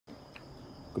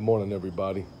Good morning,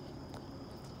 everybody.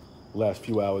 Last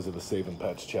few hours of the Saving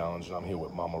Pets Challenge, and I'm here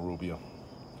with Mama Rubia.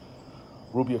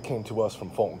 Rubia came to us from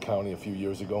Fulton County a few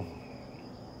years ago.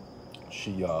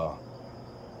 She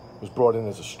was brought in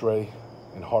as a stray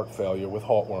in heart failure with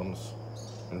heartworms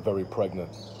and very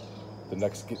pregnant. The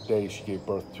next day, she gave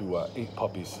birth to 8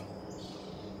 puppies.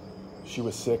 She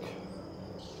was sick,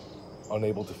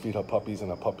 unable to feed her puppies, and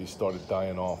her puppies started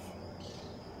dying off.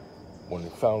 When we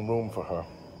found room for her,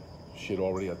 she had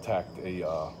already attacked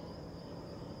a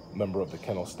member of the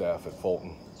kennel staff at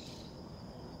Fulton,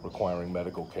 requiring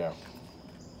medical care.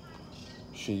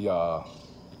 She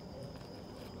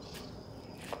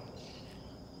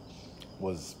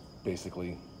was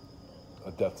basically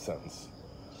a death sentence.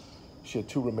 She had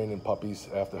 2 remaining puppies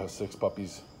after her 6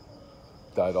 puppies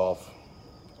died off,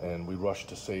 and we rushed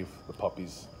to save the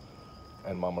puppies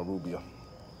and Mama Rubia.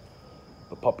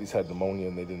 The puppies had pneumonia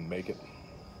and they didn't make it,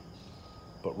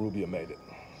 but Rubia made it.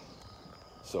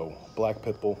 So, black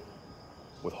pit bull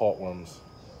with heartworms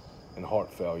and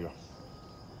heart failure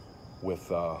with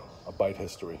a bite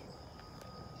history.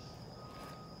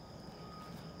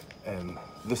 And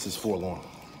this is Forlorn.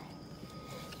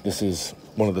 This is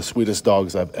one of the sweetest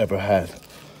dogs I've ever had.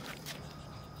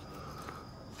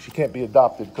 She can't be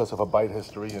adopted because of a bite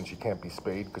history, and she can't be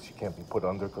spayed because she can't be put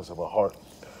under because of her heart.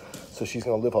 So she's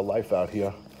gonna live her life out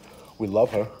here. We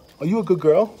love her. Are you a good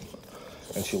girl?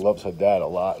 And she loves her dad a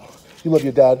lot. You love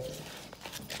your dad?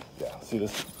 Yeah, see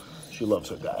this? She loves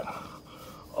her dad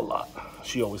a lot.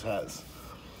 She always has.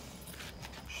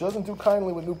 She doesn't do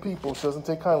kindly with new people. She doesn't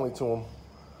take kindly to them.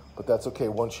 But that's okay.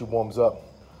 Once she warms up,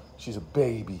 she's a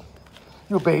baby.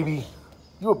 You a baby.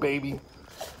 You a baby.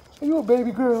 You a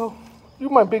baby girl. You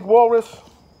my big walrus.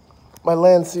 My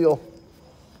land seal.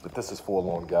 But this is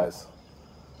Forlorn, guys.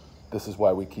 This is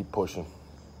why we keep pushing.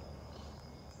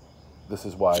 This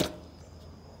is why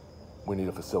we need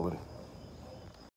a facility.